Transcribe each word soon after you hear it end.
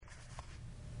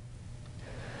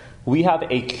we have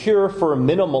a cure for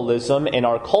minimalism in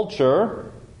our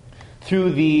culture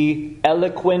through the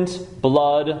eloquent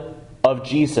blood of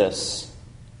Jesus.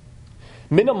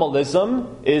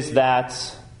 Minimalism is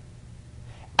that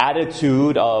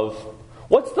attitude of,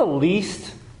 what's the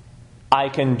least I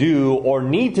can do or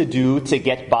need to do to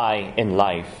get by in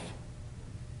life?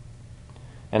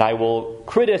 And I will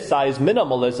criticize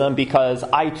minimalism because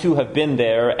I too have been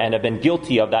there and have been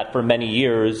guilty of that for many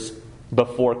years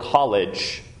before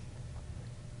college.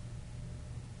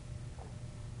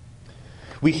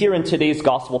 We hear in today's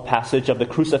gospel passage of the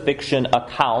crucifixion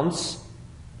accounts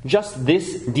just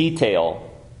this detail.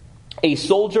 A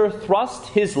soldier thrust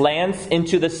his lance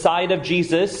into the side of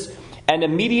Jesus, and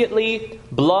immediately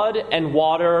blood and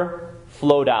water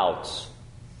flowed out.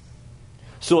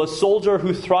 So a soldier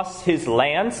who thrusts his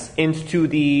lance into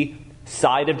the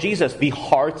side of Jesus, the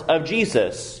heart of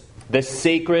Jesus, the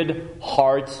sacred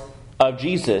heart of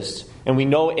Jesus. And we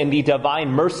know in the Divine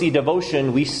Mercy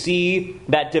devotion, we see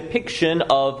that depiction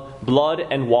of blood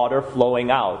and water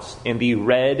flowing out in the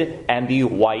red and the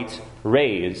white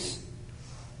rays.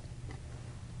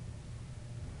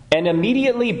 And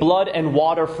immediately blood and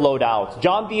water flowed out.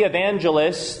 John the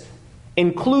Evangelist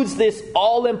includes this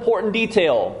all-important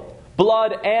detail.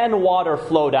 Blood and water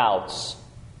flowed out.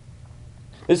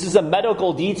 This is a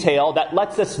medical detail that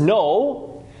lets us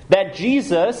know that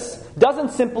Jesus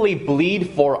doesn't simply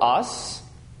bleed for us.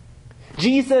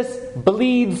 Jesus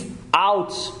bleeds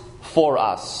out for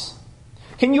us.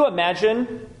 Can you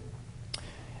imagine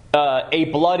a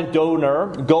blood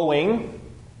donor donate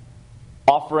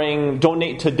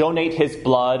his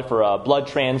blood for a blood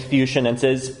transfusion and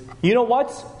says, you know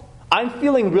what? I'm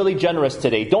feeling really generous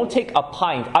today. Don't take a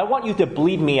pint. I want you to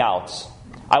bleed me out.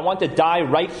 I want to die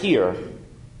right here.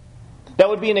 That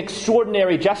would be an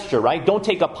extraordinary gesture, right? Don't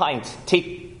take a pint.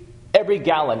 Take every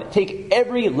gallon. Take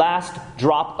every last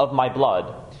drop of my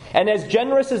blood. And as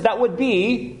generous as that would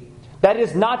be, that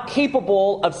is not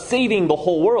capable of saving the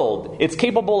whole world. It's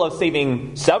capable of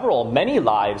saving many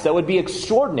lives. That would be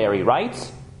extraordinary, right?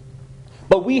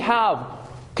 But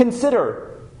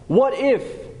consider, what if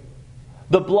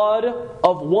the blood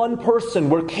of one person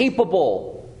were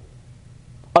capable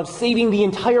of saving the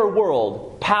entire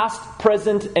world, past,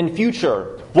 present, and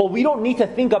future? Well, we don't need to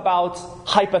think about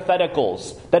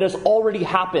hypotheticals. That has already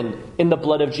happened in the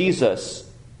blood of Jesus.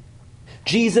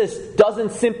 Jesus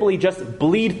doesn't simply just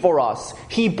bleed for us.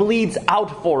 He bleeds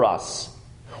out for us.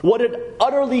 What an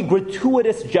utterly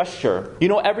gratuitous gesture.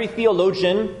 Every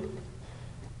theologian,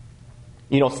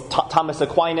 Thomas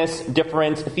Aquinas,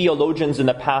 different theologians in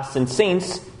the past and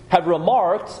saints have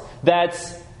remarked that,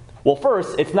 well,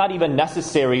 first, it's not even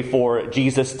necessary for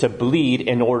Jesus to bleed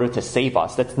in order to save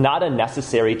us. That's not a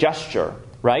necessary gesture,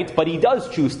 right? But he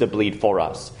does choose to bleed for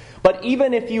us. But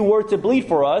even if you were to bleed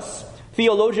for us,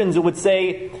 theologians would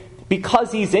say,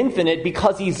 because he's infinite,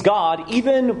 because he's God,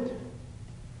 even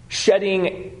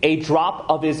shedding a drop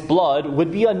of his blood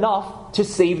would be enough to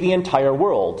save the entire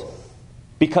world,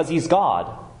 because he's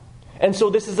God. And so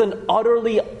this is an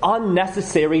utterly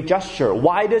unnecessary gesture.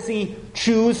 Why does he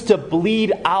choose to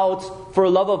bleed out for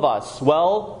love of us?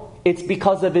 Well, it's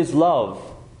because of his love.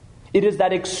 It is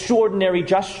that extraordinary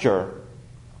gesture.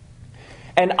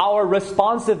 And our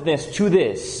responsiveness to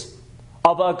this,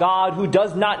 of a God who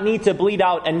does not need to bleed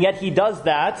out, and yet he does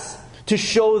that to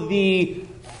show the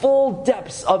full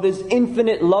depths of his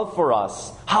infinite love for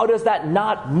us. How does that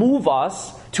not move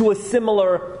us to a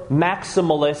similar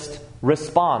maximalist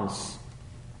response?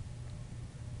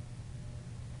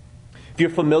 If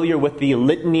you're familiar with the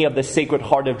litany of the Sacred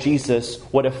Heart of Jesus,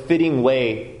 what a fitting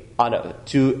way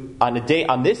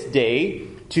on this day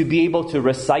to be able to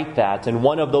recite that. And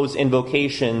one of those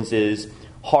invocations is,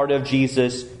 Heart of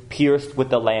Jesus, pierced with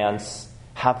the lance,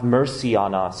 have mercy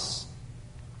on us.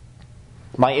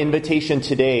 My invitation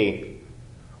today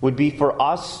would be for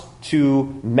us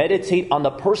to meditate on the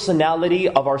personality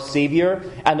of our Savior,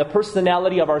 and the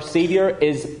personality of our Savior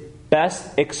is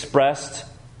best expressed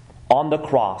on the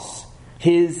cross.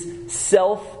 His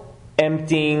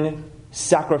self-emptying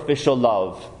sacrificial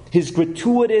love, his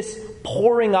gratuitous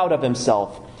pouring out of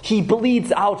himself. He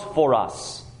bleeds out for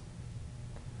us.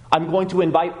 I'm going to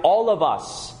invite all of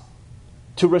us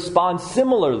to respond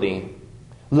similarly.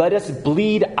 Let us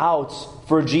bleed out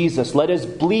for Jesus. Let us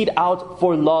bleed out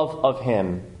for love of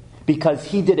him, because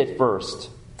he did it first.